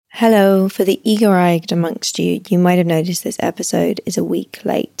Hello, for the eager-eyed amongst you, you might have noticed this episode is a week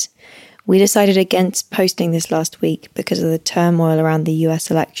late. We decided against posting this last week because of the turmoil around the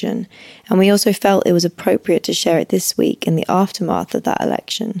US election, and we also felt it was appropriate to share it this week in the aftermath of that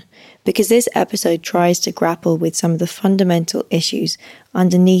election, because this episode tries to grapple with some of the fundamental issues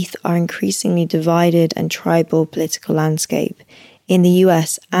underneath our increasingly divided and tribal political landscape in the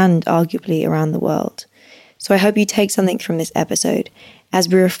US and arguably around the world. So I hope you take something from this episode as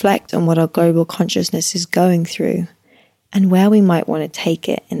we reflect on what our global consciousness is going through and where we might want to take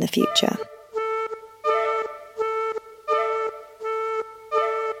it in the future.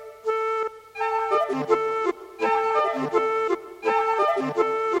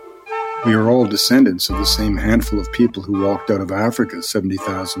 We are all descendants of the same handful of people who walked out of Africa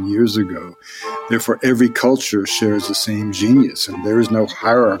 70,000 years ago. Therefore, every culture shares the same genius, and there is no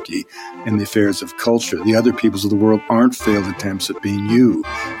hierarchy in the affairs of culture. The other peoples of the world aren't failed attempts at being you.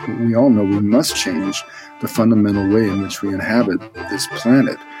 We all know we must change the fundamental way in which we inhabit this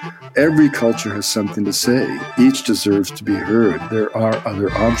planet. Every culture has something to say. Each deserves to be heard. There are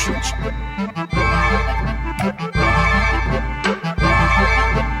other options.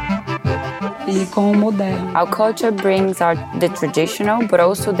 Our culture brings out the traditional, but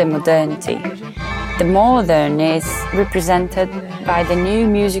also the modernity. The modern is represented by the new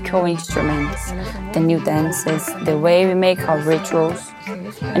musical instruments, the new dances, the way we make our rituals,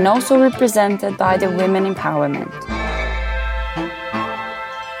 and also represented by the women empowerment.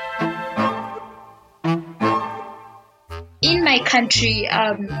 In my country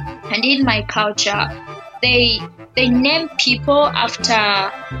and in my culture, they name people after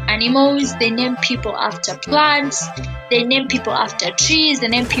animals, they name people after plants, they name people after trees, they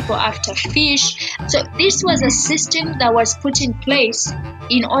name people after fish. So this was a system that was put in place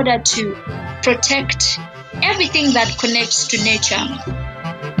in order to protect everything that connects to nature.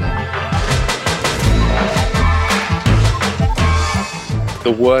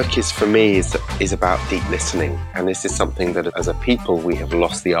 The work for me is about deep listening, and this is something that as a people we have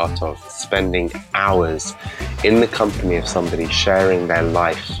lost the art of, spending hours in the company of somebody sharing their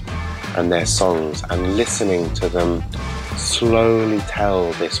life and their songs and listening to them slowly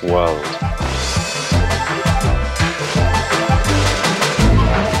tell this world.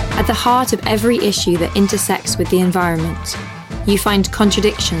 At the heart of every issue that intersects with the environment, you find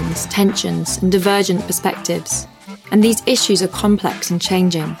contradictions, tensions, and divergent perspectives. And these issues are complex and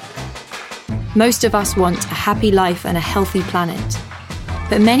changing. Most of us want a happy life and a healthy planet,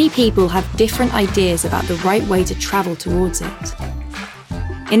 but many people have different ideas about the right way to travel towards it.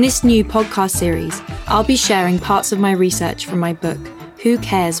 In this new podcast series, I'll be sharing parts of my research from my book, Who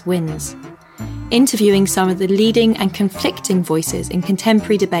Cares Wins, interviewing some of the leading and conflicting voices in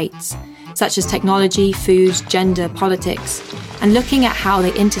contemporary debates, such as technology, food, gender, politics, and looking at how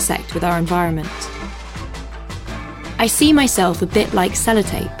they intersect with our environment. I see myself a bit like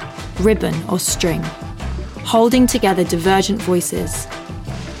sellotape, ribbon or string, holding together divergent voices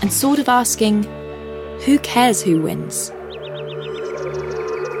and sort of asking, who cares who wins?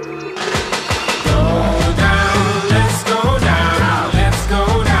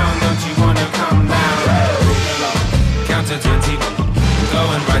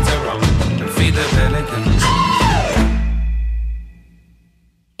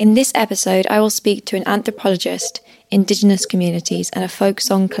 In this episode, I will speak to an anthropologist, Indigenous communities, and a folk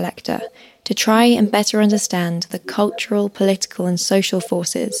song collector to try and better understand the cultural, political, and social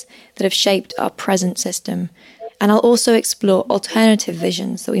forces that have shaped our present system. And I'll also explore alternative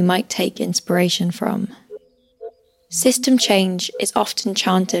visions that we might take inspiration from. System change is often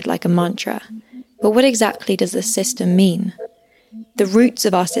chanted like a mantra, but what exactly does the system mean? The roots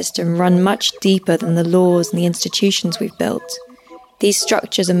of our system run much deeper than the laws and the institutions we've built. These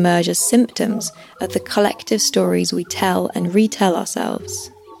structures emerge as symptoms of the collective stories we tell and retell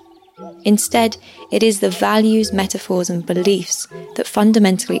ourselves. Instead, it is the values, metaphors, and beliefs that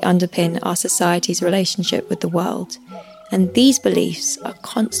fundamentally underpin our society's relationship with the world, and these beliefs are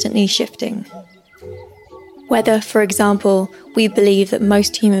constantly shifting. Whether, for example, we believe that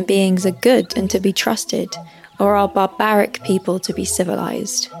most human beings are good and to be trusted, or are barbaric people to be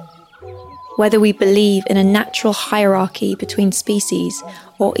civilized. Whether we believe in a natural hierarchy between species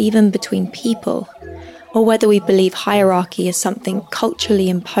or even between people, or whether we believe hierarchy is something culturally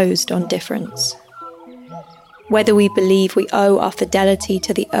imposed on difference. Whether we believe we owe our fidelity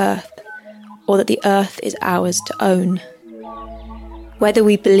to the earth, or that the earth is ours to own. Whether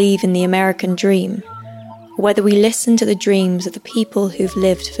we believe in the American dream, or whether we listen to the dreams of the people who've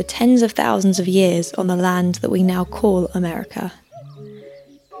lived for tens of thousands of years on the land that we now call America.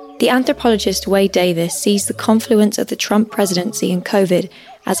 The anthropologist Wade Davis sees the confluence of the Trump presidency and COVID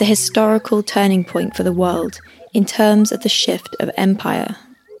as a historical turning point for the world in terms of the shift of empire.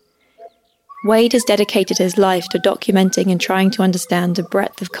 Wade has dedicated his life to documenting and trying to understand the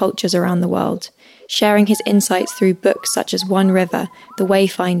breadth of cultures around the world, sharing his insights through books such as One River, The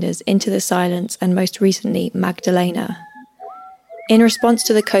Wayfinders, Into the Silence, and most recently, Magdalena. In response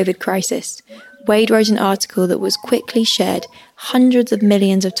to the COVID crisis, Wade wrote an article that was quickly shared hundreds of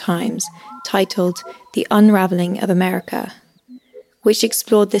millions of times, titled The Unraveling of America, which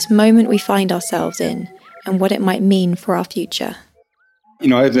explored this moment we find ourselves in and what it might mean for our future. You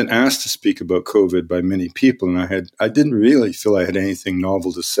know, I've been asked to speak about COVID by many people, and I didn't really feel I had anything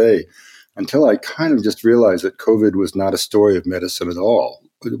novel to say until I kind of just realized that COVID was not a story of medicine at all.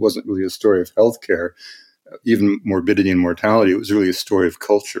 It wasn't really a story of healthcare, even morbidity and mortality. It was really a story of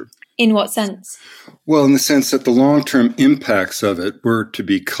culture. In what sense? Well, in the sense that the long-term impacts of it were to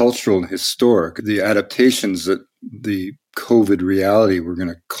be cultural and historic. The adaptations that the COVID reality were going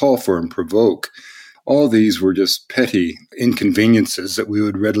to call for and provoke, all these were just petty inconveniences that we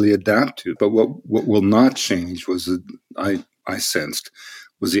would readily adapt to. But what will not change was that I sensed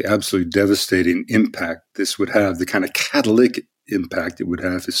was the absolutely devastating impact this would have, the kind of catalytic impact it would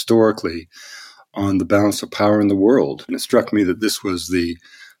have historically on the balance of power in the world. And it struck me that this was the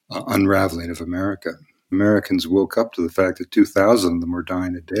unraveling of America. Americans woke up to the fact that 2,000 of them were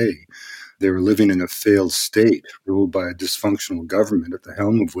dying a day. They were living in a failed state ruled by a dysfunctional government, at the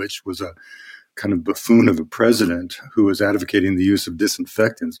helm of which was a kind of buffoon of a president who was advocating the use of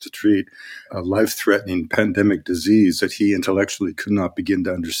disinfectants to treat a life-threatening pandemic disease that he intellectually could not begin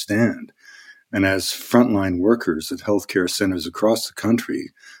to understand. And as frontline workers at healthcare centers across the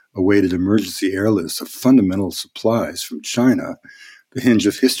country awaited emergency airlifts of fundamental supplies from China, the hinge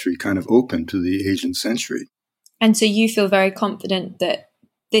of history kind of opened to the Asian century. And so you feel very confident that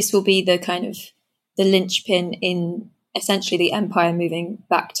this will be the kind of the linchpin in essentially the empire moving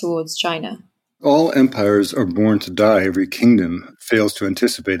back towards China? All empires are born to die. Every kingdom fails to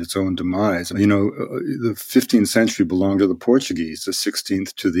anticipate its own demise. You know, the 15th century belonged to the Portuguese, the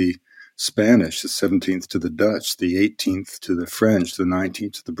 16th to the Spanish, the 17th to the Dutch, the 18th to the French, the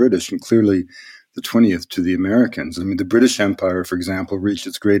 19th to the British, and clearly the 20th to the Americans. I mean, the British Empire, for example, reached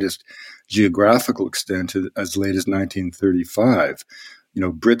its greatest geographical extent as late as 1935. You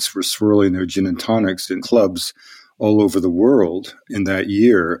know, Brits were swirling their gin and tonics in clubs all over the world in that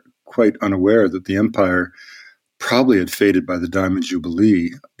year, quite unaware that the empire probably had faded by the Diamond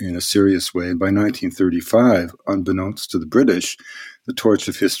Jubilee in a serious way. And by 1935, unbeknownst to the British, the torch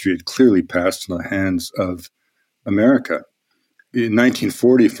of history had clearly passed in the hands of America. In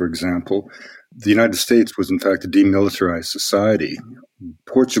 1940, for example, the United States was in fact a demilitarized society.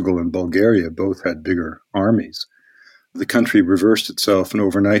 Portugal and Bulgaria both had bigger armies. The country reversed itself and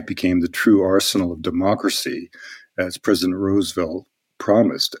overnight became the true arsenal of democracy, as President Roosevelt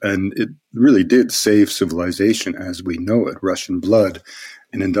promised. And it really did save civilization as we know it. Russian blood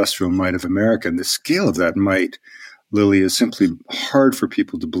and industrial might of America. And the scale of that might, Lily, is simply hard for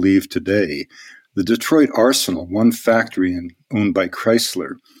people to believe today. The Detroit Arsenal, one factory owned by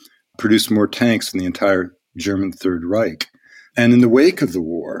Chrysler, produced more tanks than the entire German Third Reich. And in the wake of the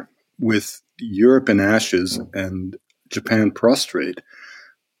war, with Europe in ashes and Japan prostrate,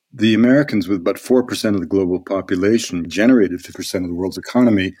 the Americans, with about 4% of the global population, generated 50% of the world's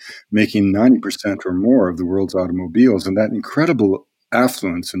economy, making 90% or more of the world's automobiles. And that incredible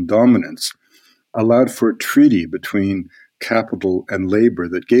affluence and dominance allowed for a treaty between capital and labor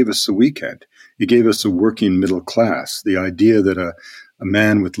that gave us a weekend. It gave us a working middle class, the idea that a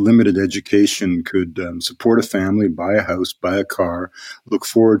man with limited education could support a family, buy a house, buy a car, look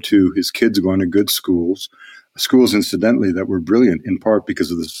forward to his kids going to good schools, incidentally, that were brilliant in part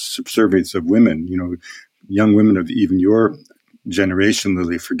because of the subservience of women. You know, young women of even your generation,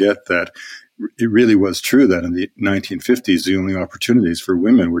 Lily, forget that it really was true that in the 1950s, the only opportunities for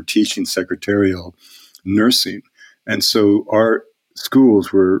women were teaching, secretarial, nursing. And so our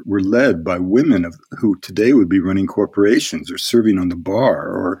schools were led by women who today would be running corporations or serving on the bar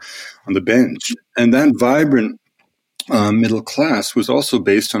or on the bench. And that vibrant middle class was also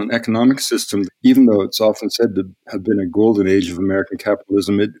based on an economic system. Even though it's often said to have been a golden age of American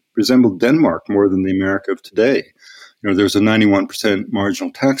capitalism, it resembled Denmark more than the America of today. You know, there's a 91%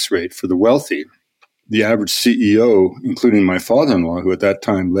 marginal tax rate for the wealthy. The average CEO, including my father-in-law, who at that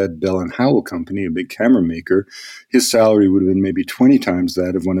time led Bell & Howell Company, a big camera maker, his salary would have been maybe 20 times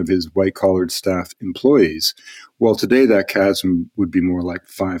that of one of his white-collared staff employees. Well, today that chasm would be more like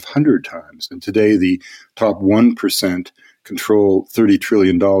 500 times. And today the top 1% control $30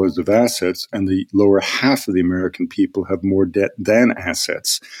 trillion of assets, and the lower half of the American people have more debt than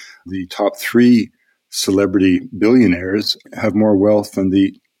assets. The top 3 celebrity billionaires have more wealth than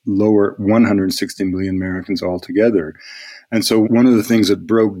the lower 160 million Americans altogether. And so one of the things that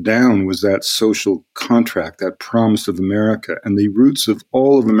broke down was that social contract, that promise of America. And the roots of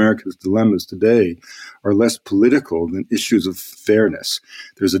all of America's dilemmas today are less political than issues of fairness.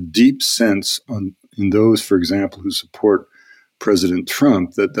 There's a deep sense in those, for example, who support President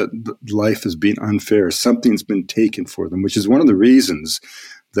Trump, that life has been unfair. Something's been taken for them, which is one of the reasons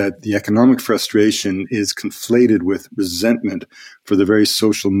that the economic frustration is conflated with resentment for the very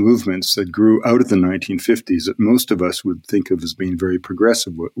social movements that grew out of the 1950s that most of us would think of as being very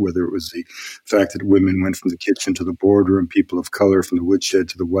progressive, whether it was the fact that women went from the kitchen to the boardroom, people of color from the woodshed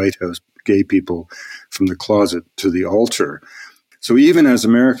to the White House, gay people from the closet to the altar. So even as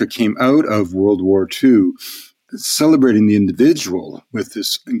America came out of World War II, celebrating the individual with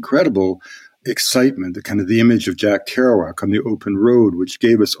this incredible excitement, the kind of the image of Jack Kerouac on the open road, which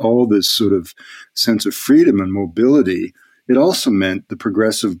gave us all this sort of sense of freedom and mobility, it also meant the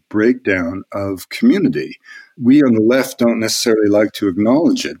progressive breakdown of community. We on the left don't necessarily like to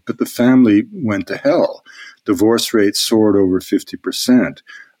acknowledge it, but the family went to hell. Divorce rates soared over 50%.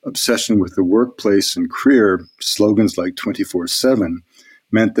 Obsession with the workplace and career, slogans like 24/7,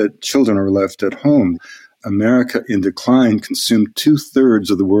 meant that children are left at home. America in decline consumed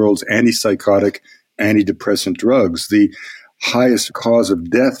 2/3 of the world's antipsychotic, antidepressant drugs. The highest cause of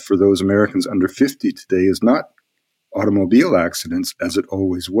death for those Americans under 50 today is not automobile accidents, as it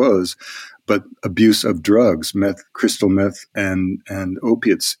always was, but abuse of drugs, crystal meth, and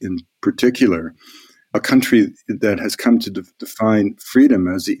opiates in particular. A country that has come to define freedom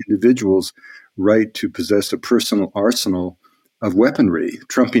as the individual's right to possess a personal arsenal of weaponry,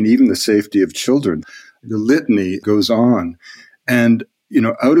 trumping even the safety of children. The litany goes on. And,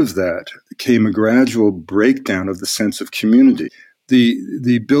 out of that came a gradual breakdown of the sense of community.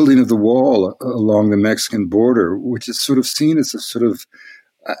 The building of the wall along the Mexican border, which is sort of seen as a sort of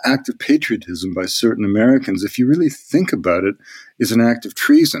act of patriotism by certain Americans, if you really think about it, is an act of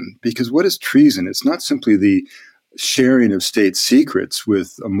treason. Because what is treason? It's not simply the sharing of state secrets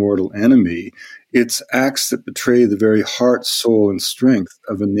with a mortal enemy. It's acts that betray the very heart, soul, and strength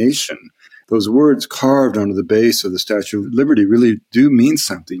of a nation. Those words carved onto the base of the Statue of Liberty really do mean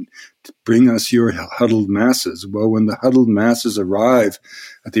something. To bring us your huddled masses. Well, when the huddled masses arrive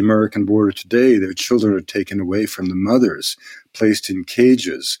at the American border today, their children are taken away from the mothers, placed in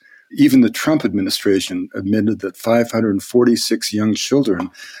cages. Even the Trump administration admitted that 546 young children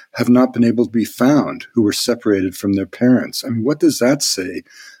have not been able to be found who were separated from their parents. I mean, what does that say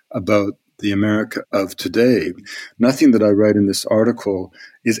about the America of today? Nothing that I write in this article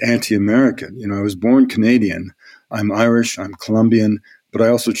is anti-American. I was born Canadian. I'm Irish. I'm Colombian. But I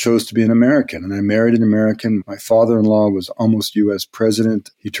also chose to be an American, and I married an American. My father-in-law was almost U.S.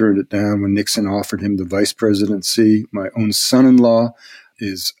 president. He turned it down when Nixon offered him the vice presidency. My own son-in-law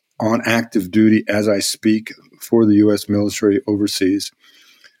is on active duty as I speak for the U.S. military overseas.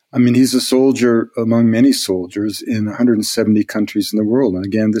 I mean, he's a soldier among many soldiers in 170 countries in the world. And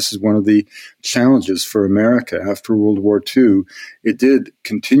again, this is one of the challenges for America. After World War II, it did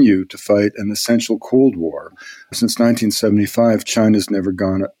continue to fight an essential Cold War. Since 1975, China's never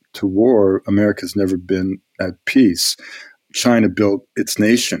gone to war. America's never been at peace. China built its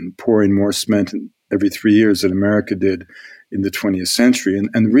nation, pouring more cement every 3 years than America did in the 20th century.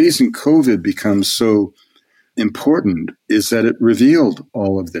 And the reason COVID becomes so important is that it revealed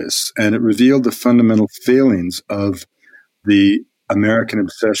all of this, and it revealed the fundamental failings of the American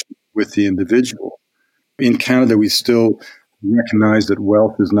obsession with the individual. In Canada, we still recognize that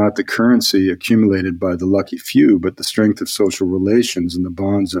wealth is not the currency accumulated by the lucky few, but the strength of social relations and the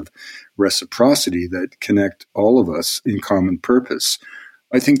bonds of reciprocity that connect all of us in common purpose.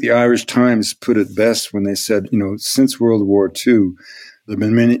 I think the Irish Times put it best when they said, since World War II, there have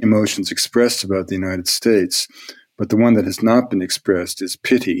been many emotions expressed about the United States, but the one that has not been expressed is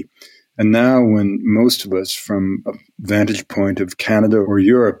pity. And now when most of us from a vantage point of Canada or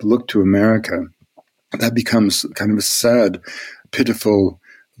Europe look to America, that becomes kind of a sad, pitiful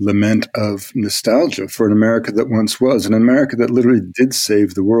lament of nostalgia for an America that once was, an America that literally did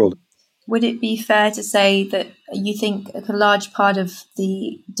save the world. Would it be fair to say that you think a large part of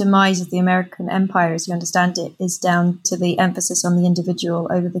the demise of the American empire, as you understand it, is down to the emphasis on the individual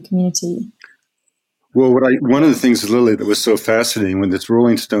over the community? Well, one of the things, Lily, that was so fascinating when this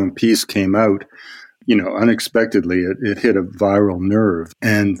Rolling Stone piece came out Unexpectedly, it hit a viral nerve,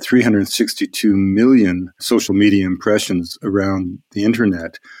 and 362 million social media impressions around the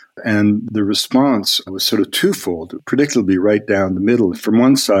internet. And the response was sort of twofold, predictably right down the middle. From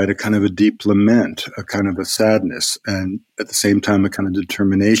one side, a kind of a deep lament, a kind of a sadness, and at the same time, a kind of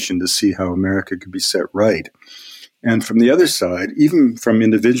determination to see how America could be set right. And from the other side, even from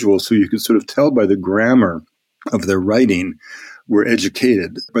individuals who you could sort of tell by the grammar of their writing were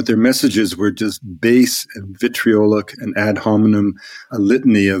educated, but their messages were just base and vitriolic and ad hominem, a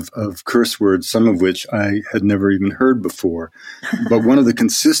litany of curse words, some of which I had never even heard before. But one of the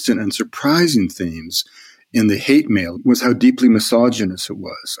consistent and surprising themes in the hate mail was how deeply misogynist it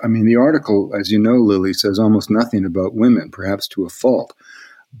was. I mean, the article, as you know, Lily, says almost nothing about women, perhaps to a fault.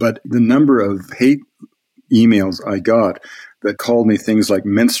 But the number of hate emails I got that called me things like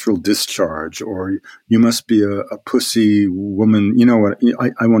menstrual discharge or you must be a pussy woman. You know what?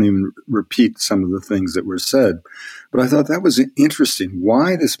 I won't even repeat some of the things that were said. But I thought that was interesting.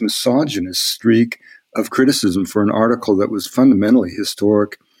 Why this misogynist streak of criticism for an article that was fundamentally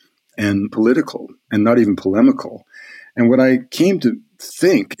historic and political and not even polemical? And what I came to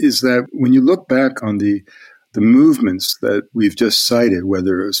think is that when you look back on the movements that we've just cited,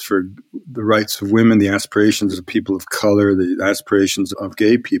 whether it was for the rights of women, the aspirations of people of color, the aspirations of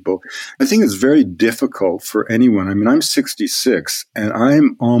gay people, I think it's very difficult for anyone. I mean, I'm 66 and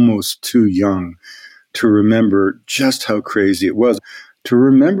I'm almost too young to remember just how crazy it was. To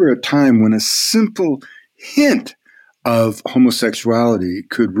remember a time when a simple hint of homosexuality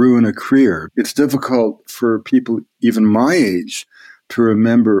could ruin a career. It's difficult for people even my age to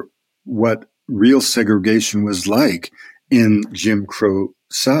remember what real segregation was like in Jim Crow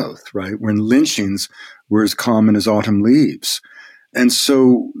South, right? When lynchings were as common as autumn leaves. And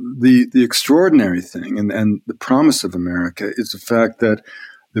so the extraordinary thing and the promise of America is the fact that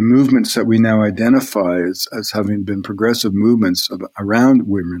the movements that we now identify as having been progressive movements around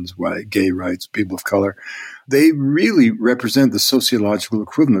women's rights, gay rights, people of color, they really represent the sociological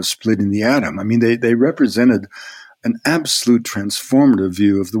equivalent of splitting the atom. I mean, they represented an absolute transformative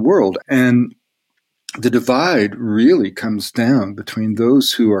view of the world. And the divide really comes down between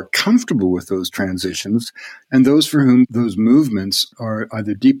those who are comfortable with those transitions and those for whom those movements are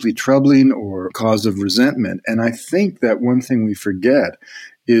either deeply troubling or cause of resentment. And I think that one thing we forget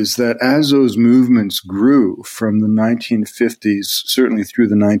is that as those movements grew from the 1950s, certainly through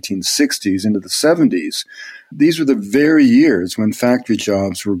the 1960s into the 70s, these were the very years when factory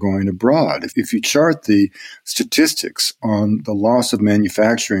jobs were going abroad. If you chart the statistics on the loss of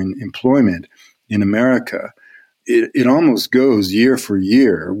manufacturing employment in America, it almost goes year for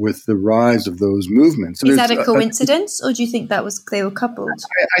year with the rise of those movements. Is that a coincidence, or do you think they were coupled?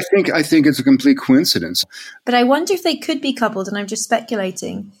 I think it's a complete coincidence. But I wonder if they could be coupled, and I'm just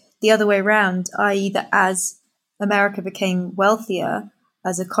speculating the other way around, i.e. that as America became wealthier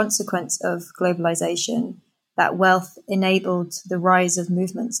as a consequence of globalization, that wealth enabled the rise of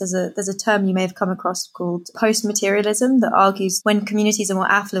movements. There's a term you may have come across called post-materialism that argues when communities are more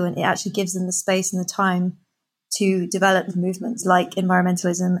affluent, it actually gives them the space and the time to develop movements like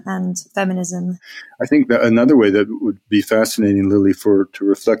environmentalism and feminism. I think that another way that would be fascinating, Lily, to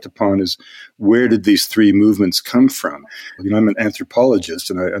reflect upon is where did these three movements come from? I'm an anthropologist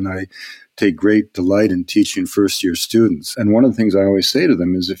and I take great delight in teaching first-year students. And one of the things I always say to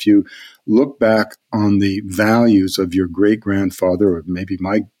them is if you look back on the values of your great-grandfather or maybe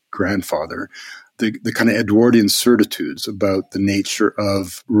my grandfather, the kind of Edwardian certitudes about the nature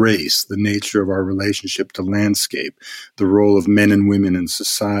of race, the nature of our relationship to landscape, the role of men and women in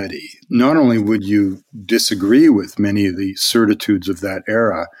society. Not only would you disagree with many of the certitudes of that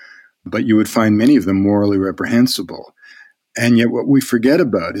era, but you would find many of them morally reprehensible. And yet what we forget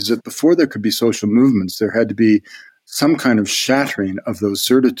about is that before there could be social movements, there had to be some kind of shattering of those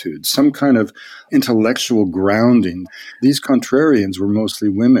certitudes, some kind of intellectual grounding. These contrarians were mostly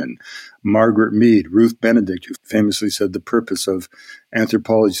women. Margaret Mead, Ruth Benedict, who famously said the purpose of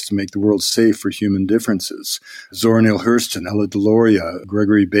anthropology is to make the world safe for human differences. Zora Neale Hurston, Ella Deloria,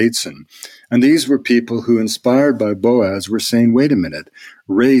 Gregory Bateson. And these were people who, inspired by Boas, were saying, wait a minute,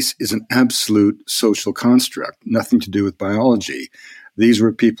 race is an absolute social construct, nothing to do with biology. These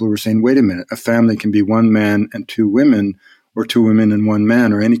were people who were saying, wait a minute, a family can be one man and two women, or two women and one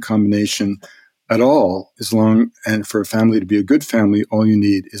man, or any combination at all, and for a family to be a good family, all you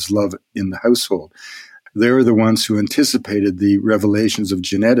need is love in the household. They were the ones who anticipated the revelations of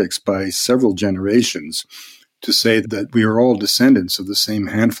genetics by several generations to say that we are all descendants of the same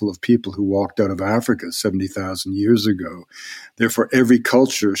handful of people who walked out of Africa 70,000 years ago. Therefore, every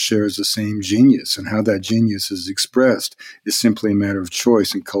culture shares the same genius, and how that genius is expressed is simply a matter of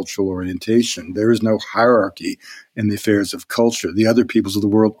choice and cultural orientation. There is no hierarchy in the affairs of culture. The other peoples of the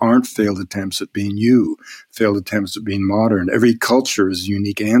world aren't failed attempts at being you, failed attempts at being modern. Every culture is a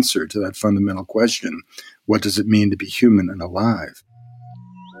unique answer to that fundamental question: what does it mean to be human and alive?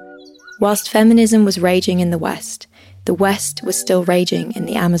 Whilst feminism was raging in the West was still raging in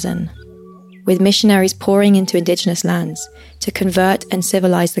the Amazon, with missionaries pouring into indigenous lands to convert and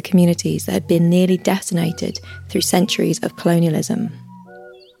civilize the communities that had been nearly decimated through centuries of colonialism.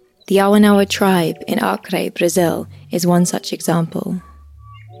 The Awanawa tribe in Acre, Brazil, is one such example.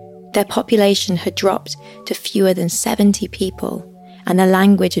 Their population had dropped to fewer than 70 people, and their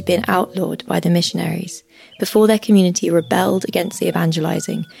language had been outlawed by the missionaries before their community rebelled against the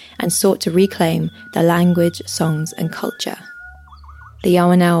evangelizing and sought to reclaim their language, songs, and culture. The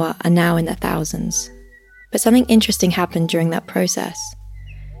Awanawa are now in their thousands. But something interesting happened during that process.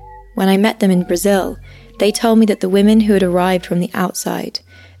 When I met them in Brazil, they told me that the women who had arrived from the outside,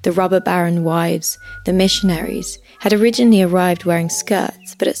 the robber baron wives, the missionaries, had originally arrived wearing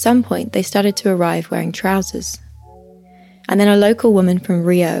skirts, but at some point they started to arrive wearing trousers. And then a local woman from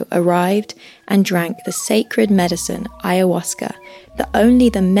Rio arrived and drank the sacred medicine ayahuasca that only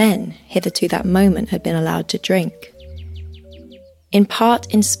the men hitherto that moment had been allowed to drink. In part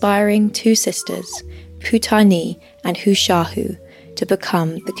inspiring two sisters, Putani and Hushahu, to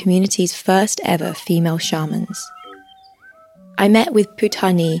become the community's first ever female shamans. I met with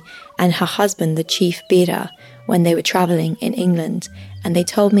Putani and her husband, the chief Bira, when they were travelling in England, and they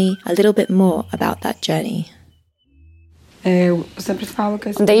told me a little bit more about that journey. In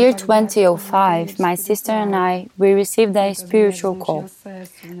the year 2005, my sister and we received a spiritual call.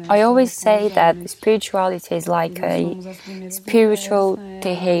 I always say that spirituality is like a spiritual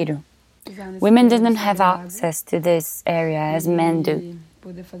terreiro. Women didn't have access to this area as men do.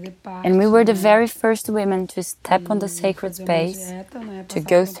 And we were the very first women to step on the sacred space, to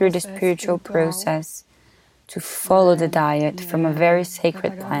go through the spiritual process, to follow the diet from a very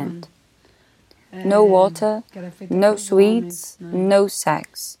sacred plant. No water, no sweets, no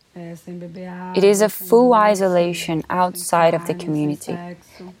sex. It is a full isolation outside of the community,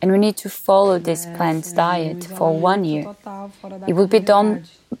 and we need to follow this plant's diet for 1 year. It will be done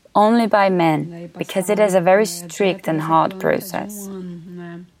only by men, because it is a very strict and hard process.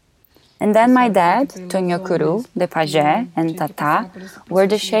 And then my dad, Tonhokuru, the Pajé, and Tata were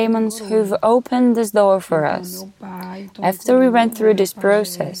the shamans who've opened this door for us. After we went through this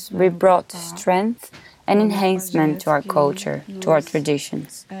process, we brought strength and enhancement to our culture, to our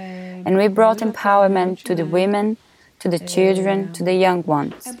traditions. And we brought empowerment to the women, to the children, to the young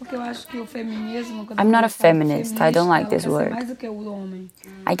ones. I'm not a feminist, I don't like this word.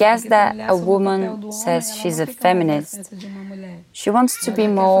 I guess that a woman says she's a feminist. She wants to be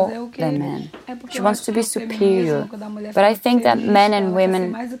more than men. She wants to be superior. But I think that men and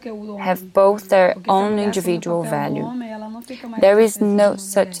women have both their own individual value. There is no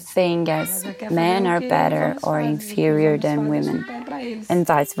such thing as men are better or inferior than women, and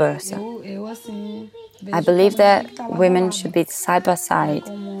vice versa. I believe that women should be side by side,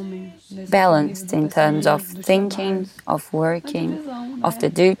 balanced in terms of thinking, of working, of the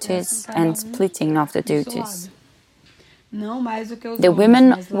duties and splitting of the duties. The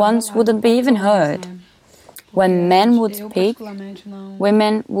women once wouldn't be even heard. When men would speak,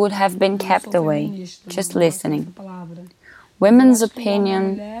 women would have been kept away, just listening. Women's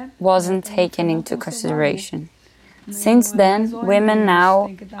opinion wasn't taken into consideration. Since then, women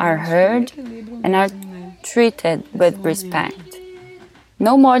now are heard and are treated with respect.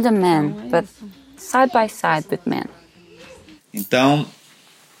 No more than men, but side by side with men.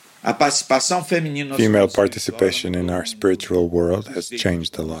 Female participation in our spiritual world has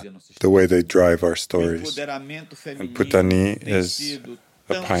changed a lot. The way they drive our stories. And Putani is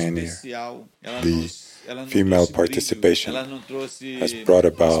a pioneer. The female participation has brought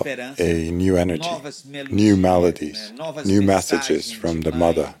about a new energy, new melodies, new messages from the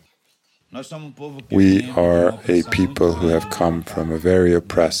mother. We are a people who have come from a very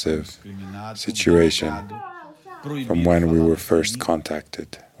oppressive situation from when we were first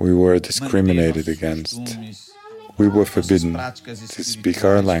contacted. We were discriminated against. We were forbidden to speak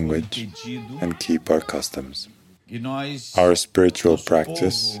our language and keep our customs. Our spiritual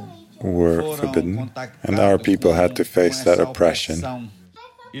practice were forbidden, and our people had to face that oppression.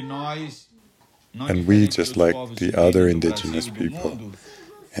 And we, just like the other indigenous people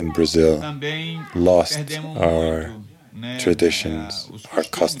in Brazil, lost our traditions, our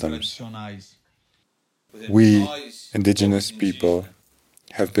customs. We, indigenous people,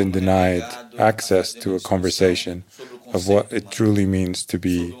 have been denied access to a conversation of what it truly means to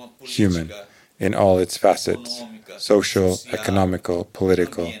be human in all its facets, social, economical,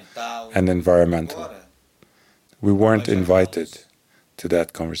 political, and environmental. We weren't invited to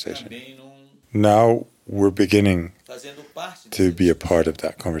that conversation. Now we're beginning to be a part of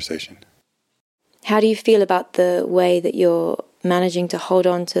that conversation. How do you feel about the way that you're managing to hold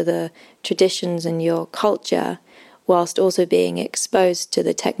on to the traditions and your culture whilst also being exposed to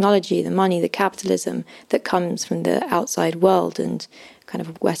the technology, the money, the capitalism that comes from the outside world and kind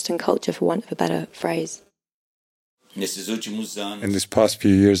of Western culture, for want of a better phrase? In these past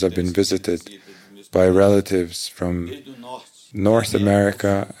few years, I've been visited by relatives from North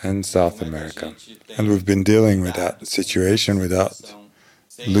America and South America. And we've been dealing with that situation without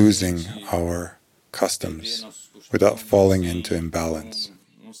losing our customs, without falling into imbalance.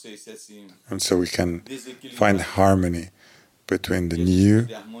 And so we can find harmony between the new,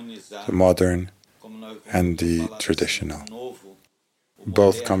 the modern, and the traditional,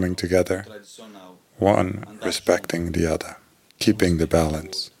 both coming together, one respecting the other, keeping the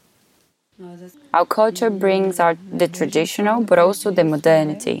balance. Our culture brings out the traditional, but also the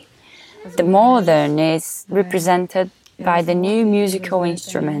modernity. The modern is represented by the new musical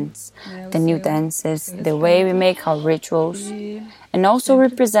instruments, the new dances, the way we make our rituals, and also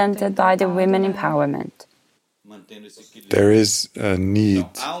represented by the women empowerment. There is a need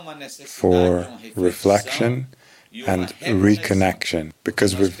for reflection and reconnection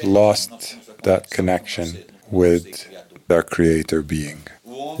because we've lost that connection with our creator being.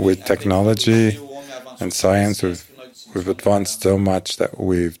 With technology and science, we've advanced so much that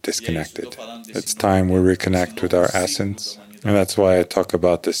we've disconnected. It's time we reconnect with our essence, and that's why I talk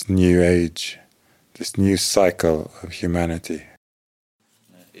about this new age, this new cycle of humanity,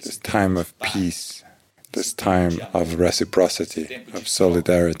 this time of peace, this time of reciprocity, of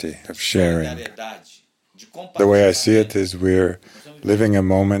solidarity, of sharing. The way I see it is we're living a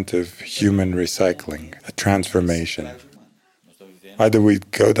moment of human recycling, a transformation. Either we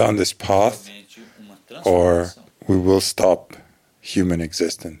go down this path or we will stop human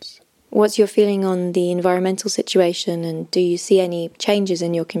existence. What's your feeling on the environmental situation, and do you see any changes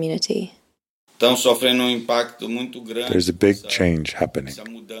in your community? There's a big change happening.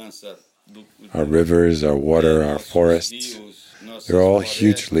 Our rivers, our water, our forests, they're all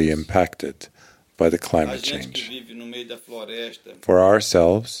hugely impacted by the climate change. For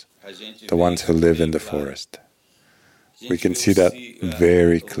ourselves, the ones who live in the forest, we can see that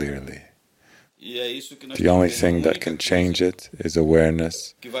very clearly. The only thing that can change it is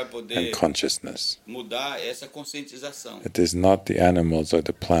awareness and consciousness. It is not the animals or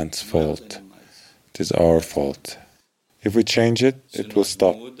the plants' fault. It is our fault. If we change it, it will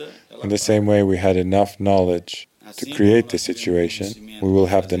stop. In the same way we had enough knowledge to create the situation, we will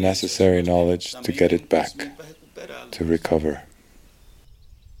have the necessary knowledge to get it back, to recover.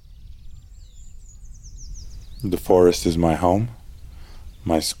 The forest is my home,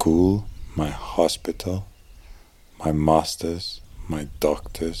 my school, my hospital, my masters, my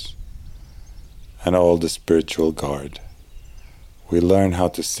doctors, and all the spiritual guard. We learn how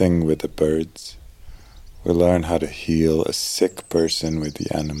to sing with the birds. We learn how to heal a sick person with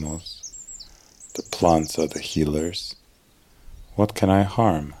the animals. The plants are the healers. What can I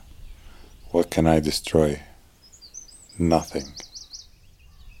harm? What can I destroy? Nothing.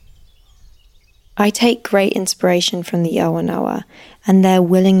 I take great inspiration from the Awanawa and their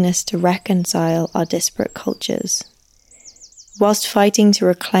willingness to reconcile our disparate cultures. Whilst fighting to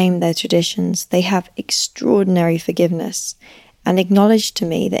reclaim their traditions, they have extraordinary forgiveness and acknowledge to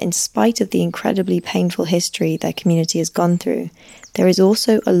me that in spite of the incredibly painful history their community has gone through, there is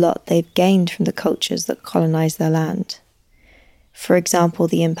also a lot they've gained from the cultures that colonized their land. For example,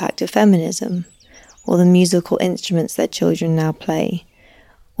 the impact of feminism, or the musical instruments their children now play,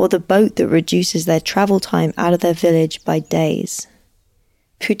 or the boat that reduces their travel time out of their village by days.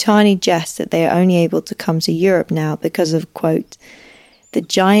 Putani jests that they are only able to come to Europe now because of, quote, the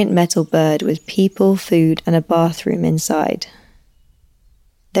giant metal bird with people, food, and a bathroom inside.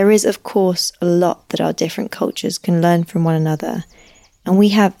 There is, of course, a lot that our different cultures can learn from one another, and we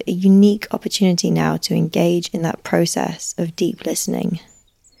have a unique opportunity now to engage in that process of deep listening.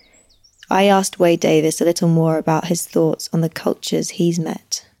 I asked Wade Davis a little more about his thoughts on the cultures he's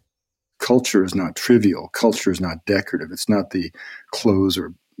met. Culture is not trivial. Culture is not decorative. It's not the clothes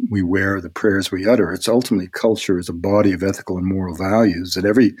we wear, the prayers we utter. It's ultimately culture is a body of ethical and moral values that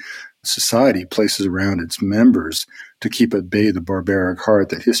every society places around its members to keep at bay the barbaric heart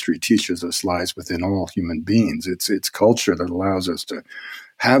that history teaches us lies within all human beings. It's culture that allows us to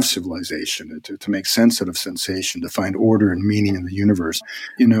have civilization, to make sense out of sensation, to find order and meaning in the universe.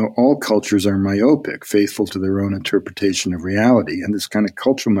 All cultures are myopic, faithful to their own interpretation of reality. And this kind of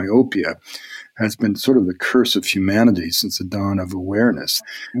cultural myopia has been sort of the curse of humanity since the dawn of awareness.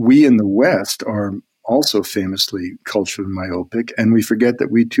 We in the West are also famously culturally myopic, and we forget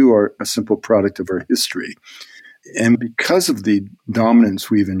that we too are a simple product of our history. And because of the dominance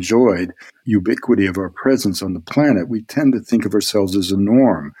we've enjoyed, ubiquity of our presence on the planet, we tend to think of ourselves as a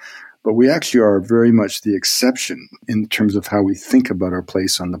norm. But we actually are very much the exception in terms of how we think about our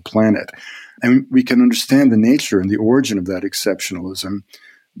place on the planet. And we can understand the nature and the origin of that exceptionalism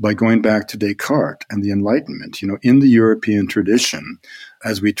by going back to Descartes and the Enlightenment. In the European tradition,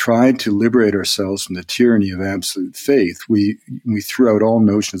 as we tried to liberate ourselves from the tyranny of absolute faith, we threw out all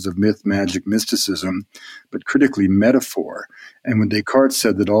notions of myth, magic, mysticism, but critically metaphor. And when Descartes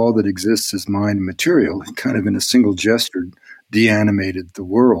said that all that exists is mind and material, he kind of in a single gesture deanimated the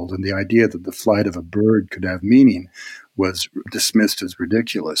world, and the idea that the flight of a bird could have meaning was dismissed as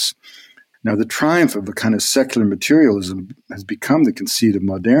ridiculous. Now, the triumph of a kind of secular materialism has become the conceit of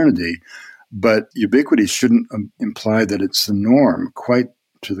modernity, but ubiquity shouldn't imply that it's the norm. Quite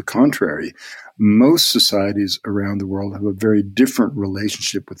to the contrary. Most societies around the world have a very different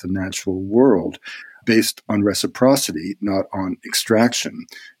relationship with the natural world based on reciprocity, not on extraction.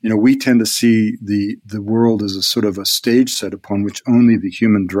 We tend to see the world as a sort of a stage set upon which only the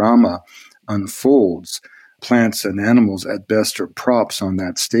human drama unfolds. Plants and animals at best are props on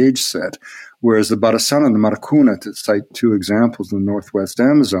that stage set, whereas the Barasan and the Maracuna, to cite two examples in the Northwest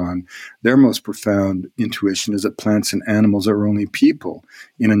Amazon, their most profound intuition is that plants and animals are only people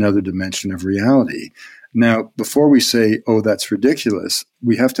in another dimension of reality. Now, before we say, oh, that's ridiculous,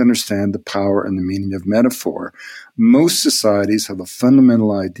 we have to understand the power and the meaning of metaphor. Most societies have a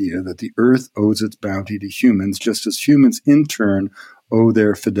fundamental idea that the earth owes its bounty to humans, just as humans in turn owe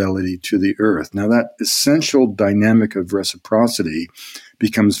their fidelity to the earth. Now, that essential dynamic of reciprocity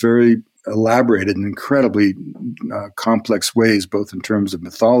becomes very elaborated in incredibly complex ways, both in terms of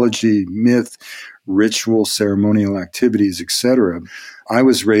mythology, myth, ritual, ceremonial activities, etc. I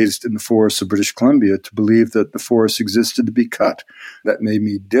was raised in the forests of British Columbia to believe that the forests existed to be cut. That made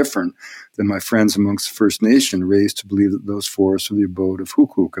me different than my friends amongst the First Nation, raised to believe that those forests were the abode of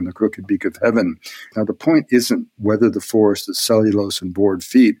Hukuk and the crooked beak of heaven. Now, the point isn't whether the forest is cellulose and board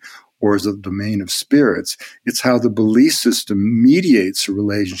feet or is the domain of spirits. It's how the belief system mediates a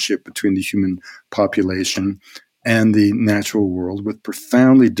relationship between the human population and the natural world with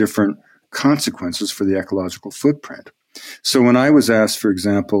profoundly different consequences for the ecological footprint. So when I was asked, for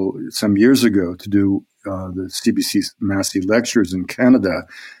example, some years ago to do the CBC Massey lectures in Canada,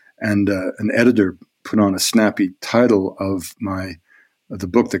 and an editor put on a snappy title of the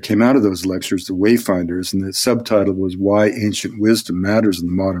book that came out of those lectures, The Wayfinders, and the subtitle was Why Ancient Wisdom Matters in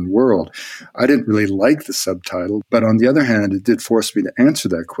the Modern World. I didn't really like the subtitle, but on the other hand, it did force me to answer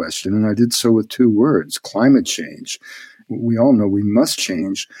that question, and I did so with two words: climate change. We all know we must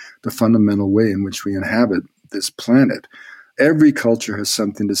change the fundamental way in which we inhabit this planet. Every culture has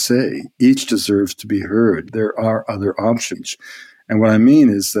something to say. Each deserves to be heard. There are other options. And what I mean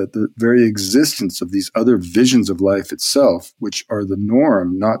is that the very existence of these other visions of life itself, which are the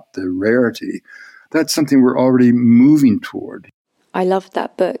norm, not the rarity, that's something we're already moving toward. I loved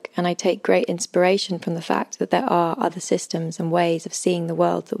that book, and I take great inspiration from the fact that there are other systems and ways of seeing the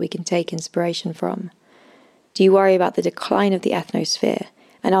world that we can take inspiration from. Do you worry about the decline of the ethnosphere?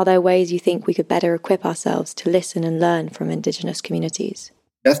 And are there ways you think we could better equip ourselves to listen and learn from Indigenous communities?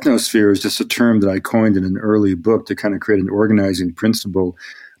 Ethnosphere is just a term that I coined in an early book to kind of create an organizing principle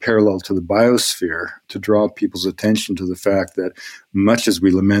parallel to the biosphere, to draw people's attention to the fact that much as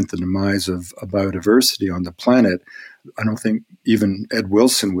we lament the demise of biodiversity on the planet, I don't think even Ed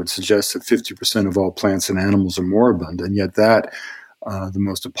Wilson would suggest that 50% of all plants and animals are moribund, and yet that the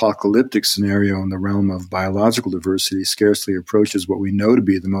most apocalyptic scenario in the realm of biological diversity scarcely approaches what we know to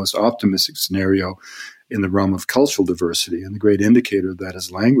be the most optimistic scenario in the realm of cultural diversity. And the great indicator of that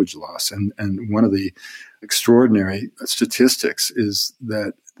is language loss. And one of the extraordinary statistics is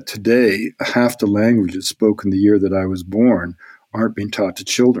that today, half the languages spoken the year that I was born aren't being taught to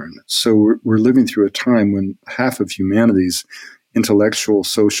children. So we're living through a time when half of humanity's intellectual,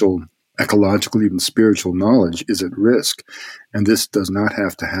 social, ecological, even spiritual knowledge is at risk. And this does not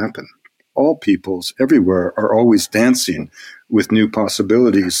have to happen. all peoples everywhere are always dancing with new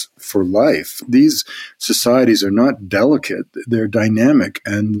possibilities for life. These societies are not delicate. They're dynamic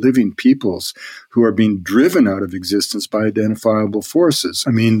and living peoples who are being driven out of existence by identifiable forces.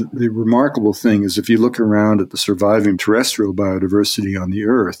 I mean, the remarkable thing is if you look around at the surviving terrestrial biodiversity on the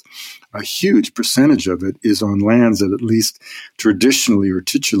Earth, a huge percentage of it is on lands that at least traditionally or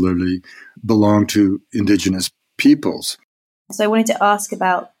titularly belong to indigenous peoples. So I wanted to ask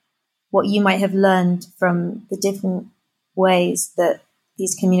about what you might have learned from the different ways that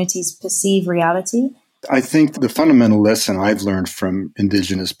these communities perceive reality. I think the fundamental lesson I've learned from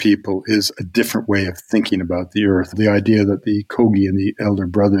indigenous people is a different way of thinking about the earth. The idea that the Kogi and the Elder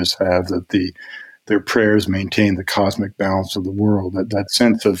Brothers have, that their prayers maintain the cosmic balance of the world, that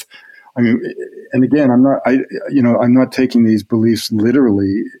sense of, I mean, and again, I'm not taking these beliefs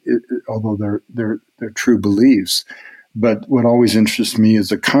literally, although they're true beliefs. But what always interests me is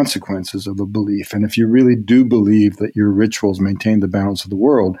the consequences of a belief. And if you really do believe that your rituals maintain the balance of the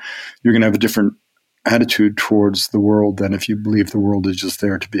world, you're going to have a different attitude towards the world than if you believe the world is just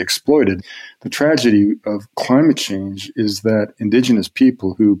there to be exploited. The tragedy of climate change is that indigenous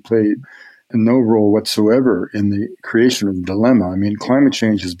people who played no role whatsoever in the creation of the dilemma. I mean, climate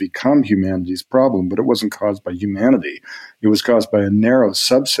change has become humanity's problem, but it wasn't caused by humanity. It was caused by a narrow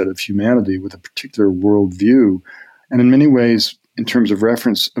subset of humanity with a particular worldview. And in many ways, in terms of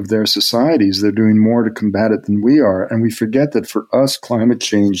reference of their societies, they're doing more to combat it than we are. And we forget that for us, climate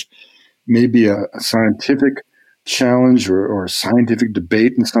change may be a scientific challenge or a scientific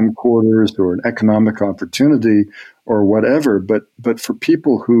debate in some quarters or an economic opportunity or whatever. But for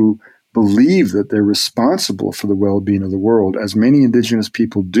people who believe that they're responsible for the well-being of the world, as many indigenous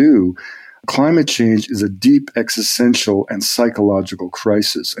people do, climate change is a deep existential and psychological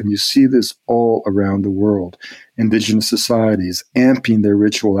crisis. And you see this all around the world. Indigenous societies amping their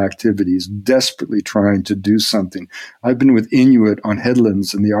ritual activities, desperately trying to do something. I've been with Inuit on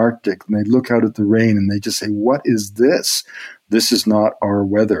headlands in the Arctic, and they look out at the rain and they just say, "What is this? This is not our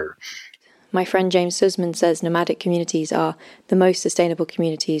weather." My friend James Sussman says nomadic communities are the most sustainable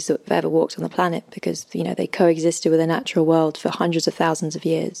communities that have ever walked on the planet because, they coexisted with the natural world for hundreds of thousands of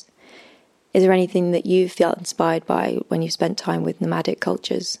years. Is there anything that you felt inspired by when you spent time with nomadic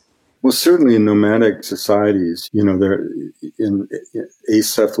cultures? Well, certainly in nomadic societies, they're in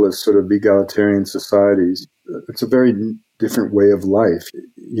acephalous sort of egalitarian societies. It's a very different way of life.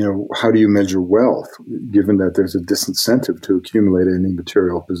 How do you measure wealth, given that there's a disincentive to accumulate any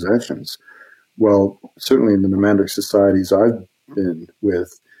material possessions? Well, certainly in the nomadic societies I've been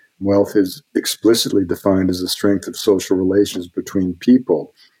with, wealth is explicitly defined as the strength of social relations between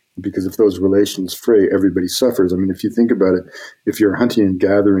people. Because if those relations fray, everybody suffers. I mean, if you think about it, if you're a hunting and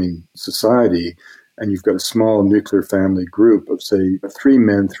gathering society and you've got a small nuclear family group of, say, 3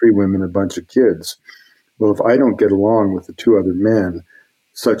 men, 3 women, a bunch of kids, well, if I don't get along with the 2 other men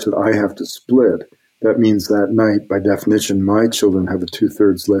such that I have to split, that means that night, by definition, my children have a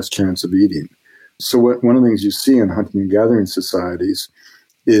 2/3 less chance of eating. So one of the things you see in hunting and gathering societies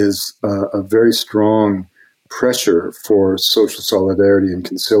is a very strong pressure for social solidarity and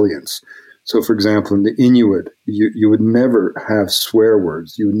consilience. So, for example, in the Inuit, you would never have swear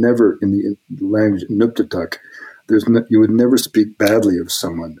words. You would never, in the language Nuptatuk, you would never speak badly of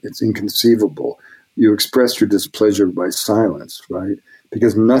someone. It's inconceivable. You express your displeasure by silence, right?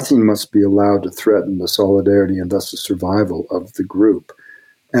 Because nothing must be allowed to threaten the solidarity and thus the survival of the group.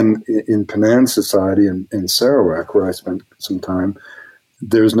 And in Penan society in Sarawak, where I spent some time,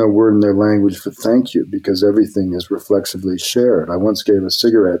 there's no word in their language for thank you because everything is reflexively shared. I once gave a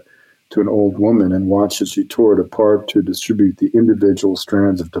cigarette to an old woman and watched as she tore it apart to distribute the individual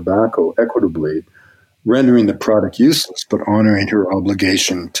strands of tobacco equitably, rendering the product useless but honoring her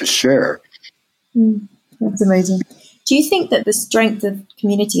obligation to share. That's amazing. Do you think that the strength of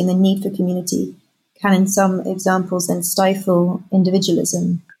community and the need for community can, in some examples, then stifle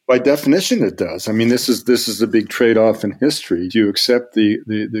individualism? By definition, it does. I mean, this is a big trade-off in history. Do you accept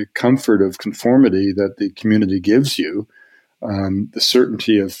the comfort of conformity that the community gives you, the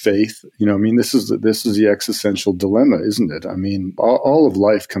certainty of faith? This is the existential dilemma, isn't it? I mean, all of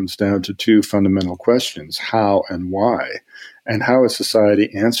life comes down to 2 fundamental questions: how and why. And how a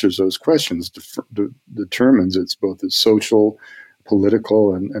society answers those questions determines both its social,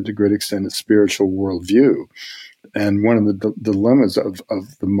 political, and to a great extent its spiritual worldview. And one of the dilemmas of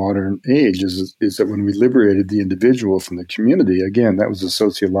the modern age is that when we liberated the individual from the community, again, that was a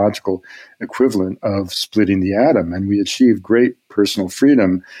sociological equivalent of splitting the atom. And we achieved great personal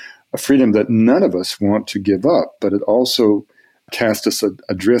freedom, a freedom that none of us want to give up. But it also cast us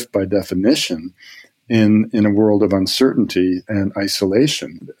adrift by definition in a world of uncertainty and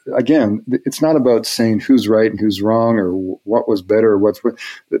isolation. Again, it's not about saying who's right and who's wrong or what was better or what's what.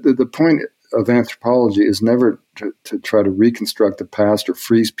 The point of anthropology is never to try to reconstruct the past or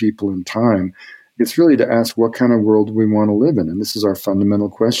freeze people in time. It's really to ask what kind of world we want to live in. And this is our fundamental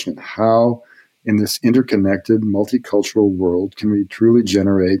question. How, in this interconnected, multicultural world, can we truly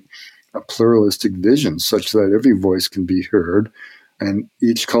generate a pluralistic vision such that every voice can be heard and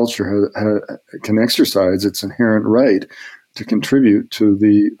each culture can exercise its inherent right to contribute to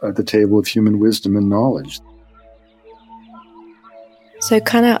the table of human wisdom and knowledge? So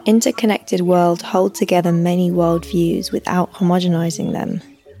can our interconnected world hold together many worldviews without homogenizing them?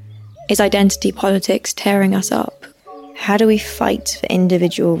 Is identity politics tearing us up? How do we fight for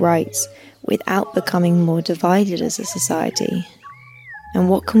individual rights without becoming more divided as a society? And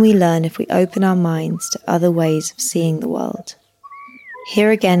what can we learn if we open our minds to other ways of seeing the world?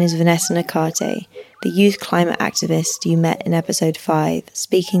 Here again is Vanessa Nakate, the youth climate activist you met in episode 5,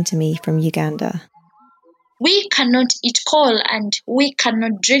 speaking to me from Uganda. We cannot eat coal and we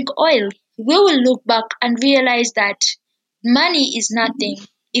cannot drink oil. We will look back and realize that money is nothing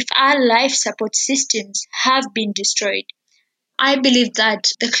if our life support systems have been destroyed. I believe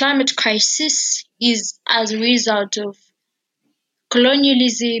that the climate crisis is as a result of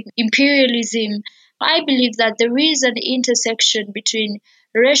colonialism, imperialism. I believe that there is an intersection between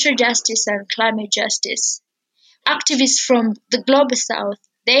racial justice and climate justice. Activists from the global south,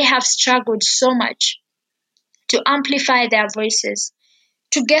 they have struggled so much to amplify their voices,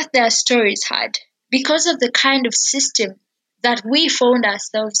 to get their stories heard, because of the kind of system that we found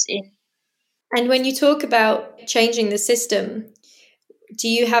ourselves in. And when you talk about changing the system, do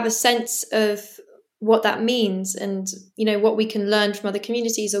you have a sense of what that means and, you know, what we can learn from other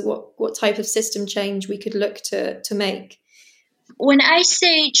communities, or what type of system change we could look to make? When I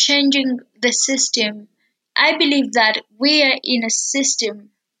say changing the system, I believe that we are in a system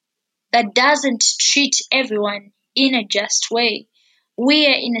that doesn't treat everyone in a just way. We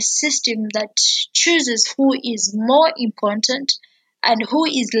are in a system that chooses who is more important and who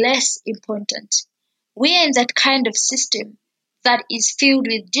is less important. We are in that kind of system that is filled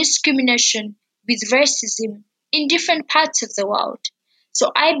with discrimination, with racism in different parts of the world.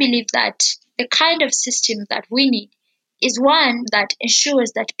 So I believe that the kind of system that we need is one that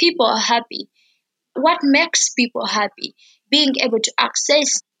ensures that people are happy. What makes people happy? Being able to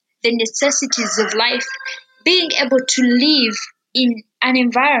access the necessities of life, being able to live in an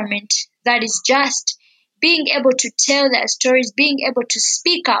environment that is just, being able to tell their stories, being able to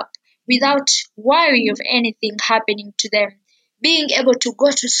speak up without worry of anything happening to them, being able to go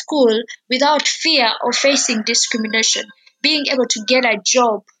to school without fear of facing discrimination, being able to get a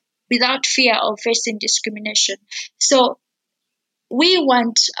job without fear of facing discrimination. So we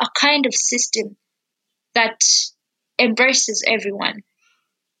want a kind of system that embraces everyone.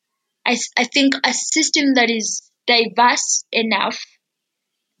 I think a system that is diverse enough,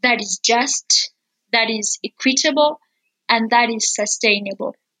 that is just, that is equitable, and that is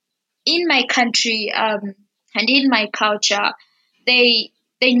sustainable. In my country and in my culture, they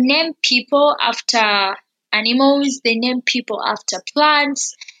name people after animals, they name people after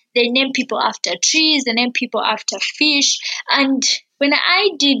plants, they name people after trees, they name people after fish. And when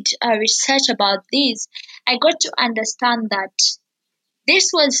I did research about this, I got to understand that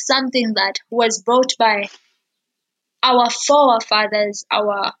this was something that was brought by our forefathers,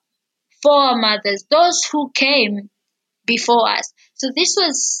 our foremothers, those who came before us. So this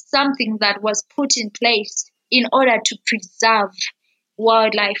was something that was put in place in order to preserve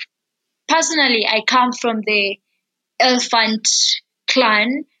wildlife. Personally, I come from the elephant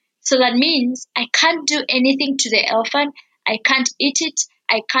clan, so that means I can't do anything to the elephant. I can't eat it,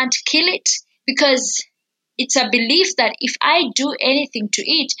 I can't kill it, because it's a belief that if I do anything to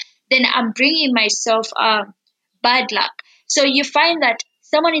it, then I'm bringing myself bad luck. So you find that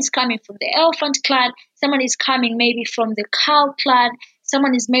someone is coming from the elephant clan, someone is coming maybe from the cow clan,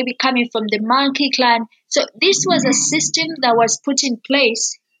 someone is maybe coming from the monkey clan. So this was a system that was put in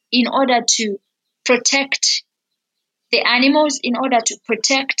place in order to protect the animals, in order to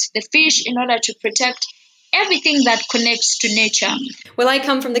protect the fish, in order to protect everything that connects to nature. Well, I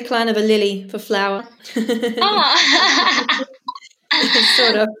come from the clan of a lily for flower. Sort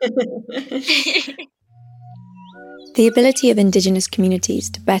of. The ability of Indigenous communities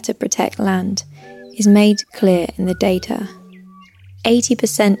to better protect land is made clear in the data.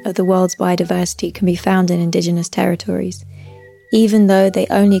 80% of the world's biodiversity can be found in Indigenous territories, even though they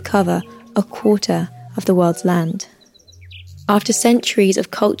only cover a quarter of the world's land. After centuries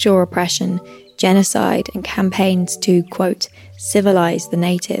of cultural oppression, genocide and campaigns to, quote, civilize the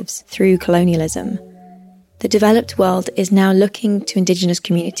natives through colonialism, the developed world is now looking to Indigenous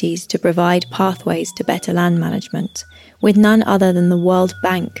communities to provide pathways to better land management, with none other than the World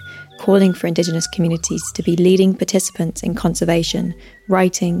Bank calling for Indigenous communities to be leading participants in conservation,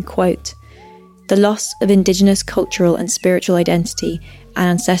 writing, quote, "The loss of Indigenous cultural and spiritual identity and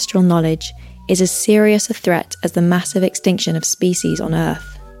ancestral knowledge is as serious a threat as the massive extinction of species on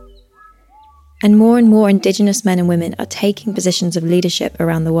Earth." And more Indigenous men and women are taking positions of leadership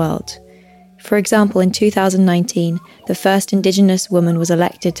around the world. For example, in 2019, the first Indigenous woman was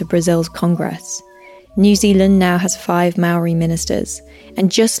elected to Brazil's Congress. New Zealand now has 5 Maori ministers,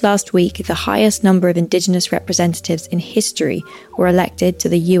 and just last week, the highest number of Indigenous representatives in history were elected to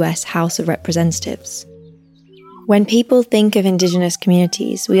the US House of Representatives. When people think of Indigenous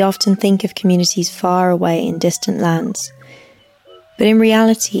communities, we often think of communities far away in distant lands. But in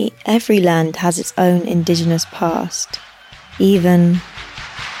reality, every land has its own Indigenous past, even...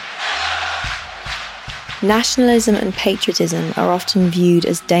 Nationalism and patriotism are often viewed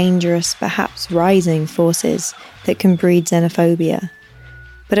as dangerous, perhaps rising forces that can breed xenophobia.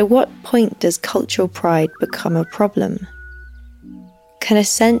 But at what point does cultural pride become a problem? Can a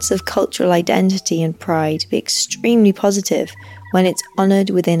sense of cultural identity and pride be extremely positive when it's honoured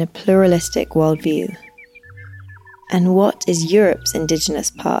within a pluralistic worldview? And what is Europe's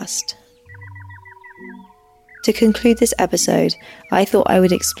Indigenous past? To conclude this episode, I thought I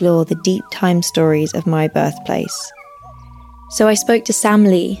would explore the deep time stories of my birthplace. So I spoke to Sam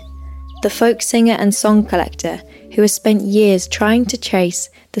Lee, the folk singer and song collector who has spent years trying to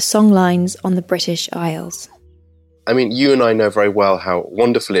trace the song lines on the British Isles. I mean, you and I know very well how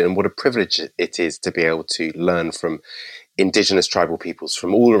wonderful and what a privilege it is to be able to learn from Indigenous tribal peoples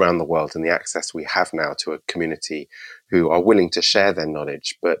from all around the world and the access we have now to a community who are willing to share their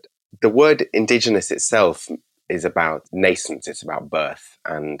knowledge. But the word Indigenous itself is about nascence, it's about birth.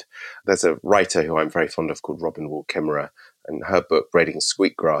 And there's a writer who I'm very fond of called Robin Wall Kimmerer, and her book, Braiding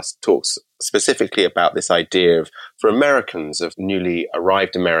Sweetgrass, talks specifically about this idea of, for Americans, of newly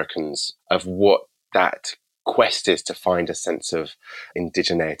arrived Americans, of what that quest is to find a sense of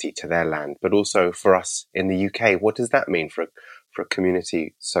indigeneity to their land. But also for us in the UK, what does that mean for a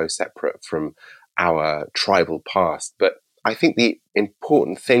community so separate from our tribal past? But I think the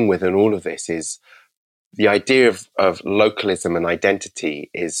important thing within all of this is the idea of localism and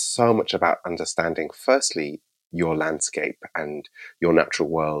identity is so much about understanding, firstly, your landscape and your natural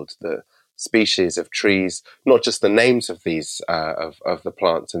world, the species of trees, not just the names of these, of the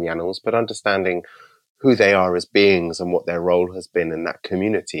plants and the animals, but understanding who they are as beings and what their role has been in that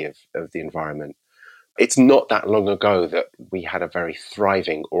community of the environment. It's not that long ago that we had a very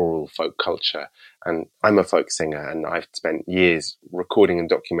thriving oral folk culture. And I'm a folk singer, and I've spent years recording and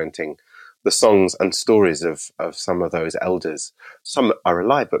documenting the songs and stories of some of those elders. Some are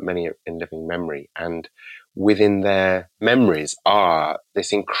alive, but many are in living memory. And within their memories are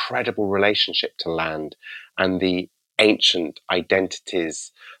this incredible relationship to land and the ancient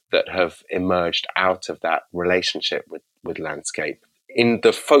identities that have emerged out of that relationship with landscape. In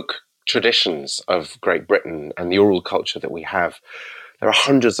the folk traditions of Great Britain and the oral culture that we have, there are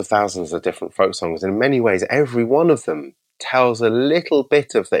hundreds of thousands of different folk songs. And in many ways, every one of them tells a little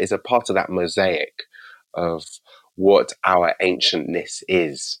bit of that, is a part of that mosaic of what our ancientness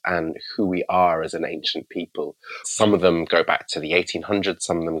is and who we are as an ancient people. Some of them go back to the 1800s,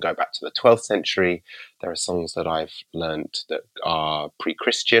 some of them go back to the 12th century. There are songs that I've learnt that are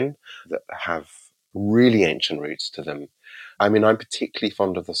pre-Christian, that have really ancient roots to them. I mean, I'm particularly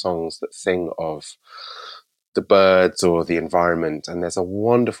fond of the songs that sing of the birds or the environment, and there's a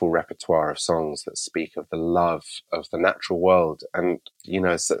wonderful repertoire of songs that speak of the love of the natural world. And, you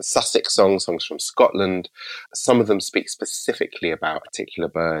know, Sussex songs from Scotland, some of them speak specifically about a particular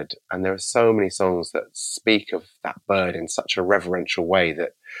bird, and there are so many songs that speak of that bird in such a reverential way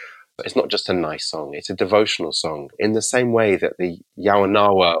that it's not just a nice song, it's a devotional song, in the same way that the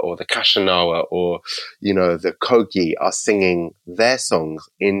Yawanawa or the Kashanawa or, you know, the Kogi are singing their songs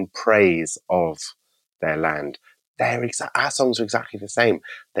in praise of their land. Our songs are exactly the same.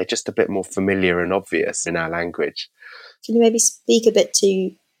 They're just a bit more familiar and obvious in our language. Can you maybe speak a bit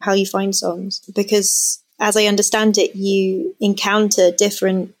to how you find songs? Because as I understand it, you encounter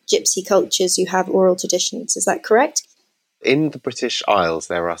different gypsy cultures who have oral traditions. Is that correct? In the British Isles,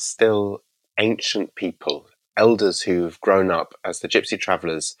 there are still ancient people, elders who've grown up as the gypsy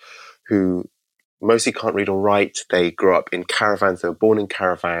travellers, who mostly can't read or write. They grew up in caravans. They were born in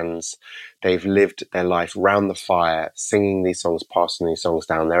caravans. They've lived their life round the fire, singing these songs, passing these songs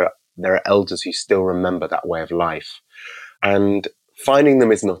down. There are elders who still remember that way of life. And finding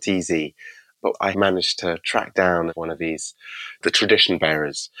them is not easy, but I managed to track down one of these, the tradition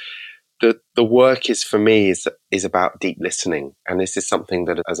bearers. The work is for me is about deep listening, and this is something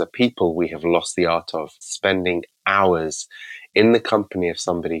that as a people we have lost the art of, spending hours in the company of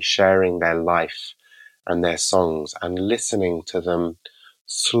somebody sharing their life and their songs and listening to them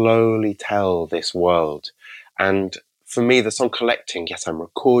slowly tell this world. And for me, the song collecting, yes, I'm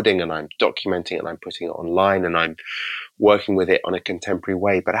recording and I'm documenting and I'm putting it online and I'm working with it on a contemporary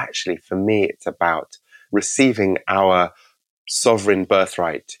way, but actually for me it's about receiving our sovereign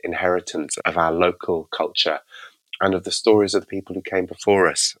birthright inheritance of our local culture and of the stories of the people who came before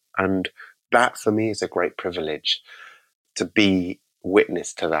us. And that for me is a great privilege, to be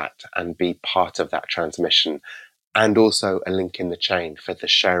witness to that and be part of that transmission, and also a link in the chain for the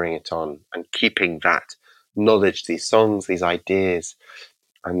sharing it on and keeping that knowledge, these songs, these ideas,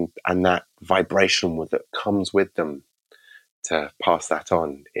 and that vibration that comes with them, to pass that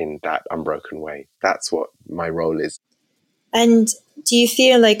on in that unbroken way. That's what my role is. And do you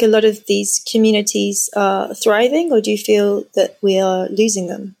feel like a lot of these communities are thriving, or do you feel that we are losing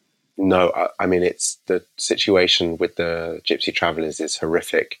them? No, I mean, it's the situation with the Gypsy Travellers is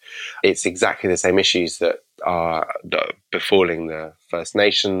horrific. It's exactly the same issues that are befalling the First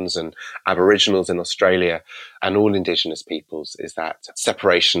Nations and Aboriginals in Australia and all Indigenous peoples, is that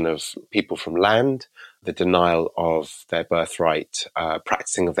separation of people from land, the denial of their birthright,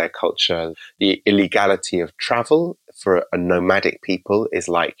 practicing of their culture, the illegality of travel for a nomadic people is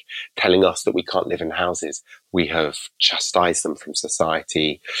like telling us that we can't live in houses. We have chastised them from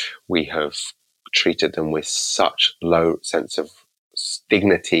society. We have treated them with such low sense of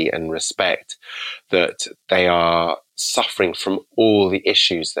dignity and respect that they are suffering from all the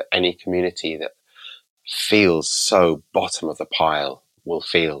issues that any community that feels so bottom of the pile will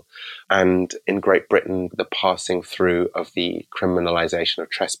feel. And in Great Britain, the passing through of the criminalisation of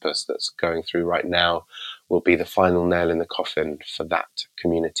trespass that's going through right now will be the final nail in the coffin for that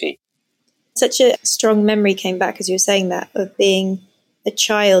community. Such a strong memory came back as you were saying that, of being a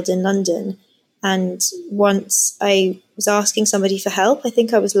child in London. And once I was asking somebody for help. I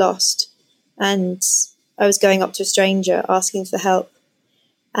think I was lost, and I was going up to a stranger asking for help,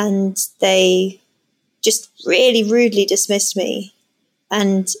 and they just really rudely dismissed me.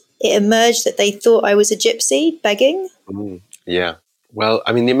 And it emerged that they thought I was a gypsy begging. Yeah. Well,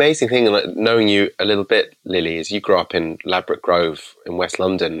 I mean, the amazing thing, knowing you a little bit, Lily, is you grew up in Ladbroke Grove in West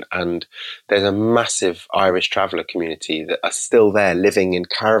London, and there's a massive Irish traveller community that are still there living in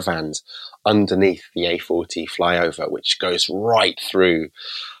caravans underneath the A40 flyover, which goes right through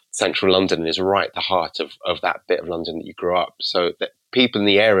central London and is right at the heart of that bit of London that you grew up. So that people in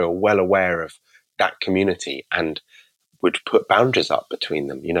the area are well aware of that community and would put boundaries up between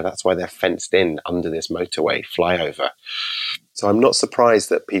them. You know, that's why they're fenced in under this motorway flyover. So I'm not surprised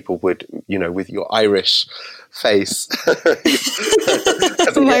that people would, you know, with your Irish face,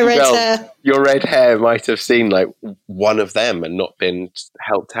 my red hair, your red hair might have seen like one of them and not been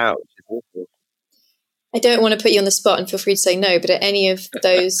helped out. I don't want to put you on the spot, and feel free to say no, but are any of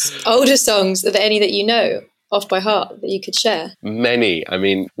those older songs, are there any that you know off by heart that you could share? Many. I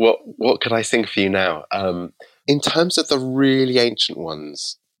mean, what could I sing for you now? In terms of the really ancient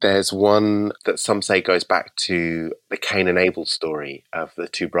ones, there's one that some say goes back to the Cain and Abel story of the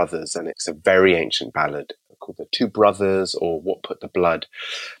two brothers, and it's a very ancient ballad called The Two Brothers, or What Put the Blood.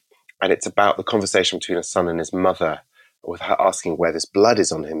 And it's about the conversation between a son and his mother, with her asking where this blood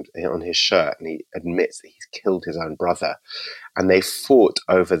is on him, on his shirt, and he admits that he's killed his own brother. And they fought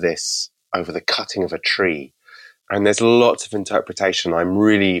over the cutting of a tree. And there's lots of interpretation. I'm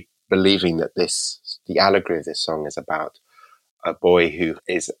really believing that the allegory of this song is about a boy who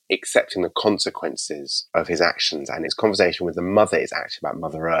is accepting the consequences of his actions, and his conversation with the mother is actually about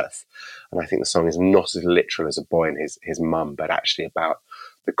Mother Earth. And I think the song is not as literal as a boy and his mum, but actually about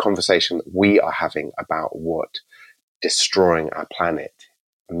the conversation that we are having about what destroying our planet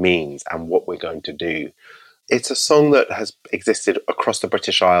means and what we're going to do. It's a song that has existed across the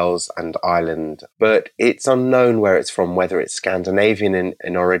British Isles and Ireland, but it's unknown where it's from, whether it's Scandinavian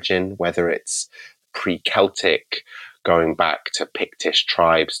in origin, whether it's pre-Celtic, going back to Pictish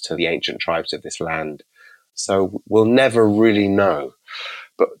tribes, to the ancient tribes of this land. So we'll never really know,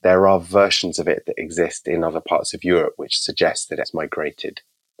 but there are versions of it that exist in other parts of Europe which suggest that it's migrated.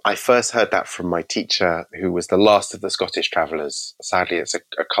 I first heard that from my teacher, who was the last of the Scottish travellers. Sadly, it's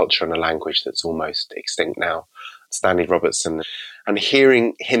a culture and a language that's almost extinct now, Stanley Robertson. And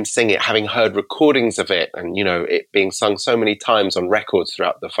hearing him sing it, having heard recordings of it, and, you know, it being sung so many times on records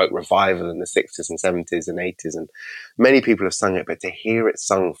throughout the folk revival in the 60s and 70s and 80s, and many people have sung it, but to hear it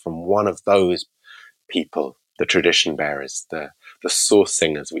sung from one of those people, the tradition bearers, the the source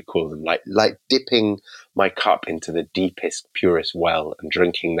singers, we call them, like dipping my cup into the deepest, purest well and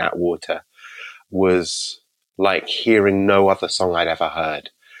drinking that water was like hearing no other song I'd ever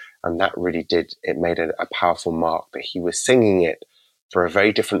heard. And that really it made a powerful mark that he was singing it for a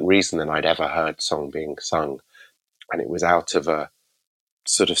very different reason than I'd ever heard song being sung. And it was out of a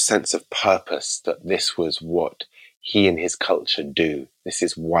sort of sense of purpose, that this was what he and his culture do. This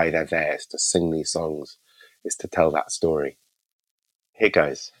is why they're there, is to sing these songs, is to tell that story. Here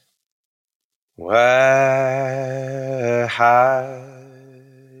goes. Where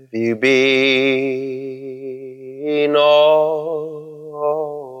have you been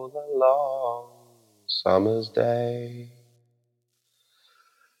all the long summer's day?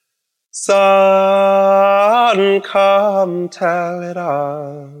 Sun, come tell it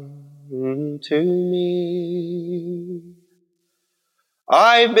unto me.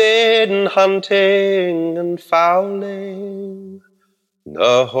 I've been hunting and fowling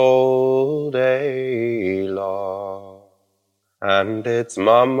the whole day long, and it's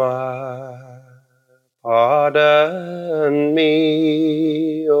Mama, pardon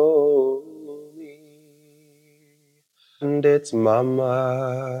me, oh me, and it's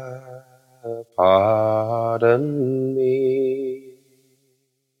Mama, pardon me.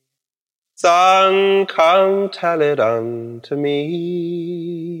 Sun, come tell it unto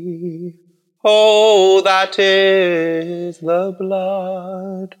me. Oh, that is the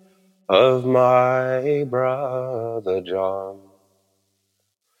blood of my brother John.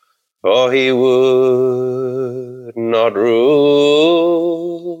 For he would not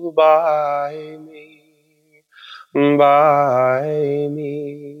rule by me, and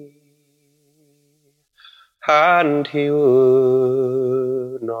he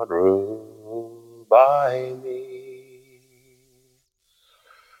would not rule by me.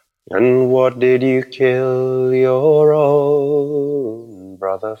 And what did you kill your own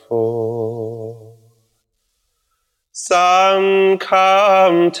brother for? Son,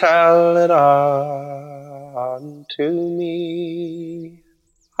 come tell it unto me.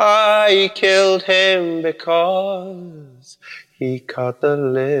 I killed him because he cut the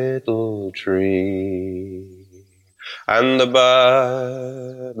little tree. And the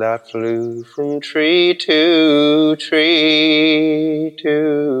bird that flew from tree to tree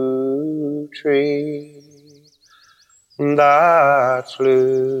to tree, that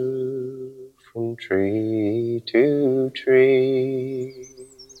flew from tree to tree.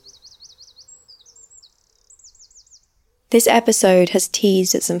 This episode has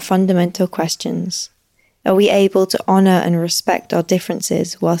teased at some fundamental questions. Are we able to honour and respect our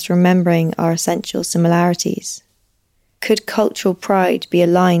differences whilst remembering our essential similarities? Could cultural pride be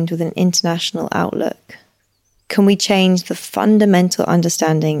aligned with an international outlook? Can we change the fundamental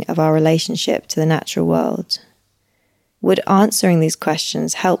understanding of our relationship to the natural world? Would answering these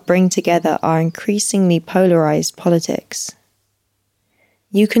questions help bring together our increasingly polarised politics?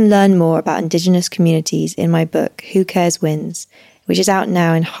 You can learn more about Indigenous communities in my book, Who Cares Wins, which is out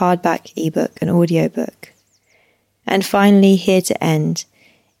now in hardback, ebook and audiobook. And finally, here to end,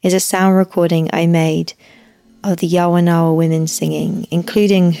 is a sound recording I made of the Yawanawa women singing,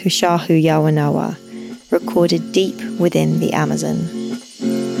 including Hushahu Yawanawa, recorded deep within the Amazon.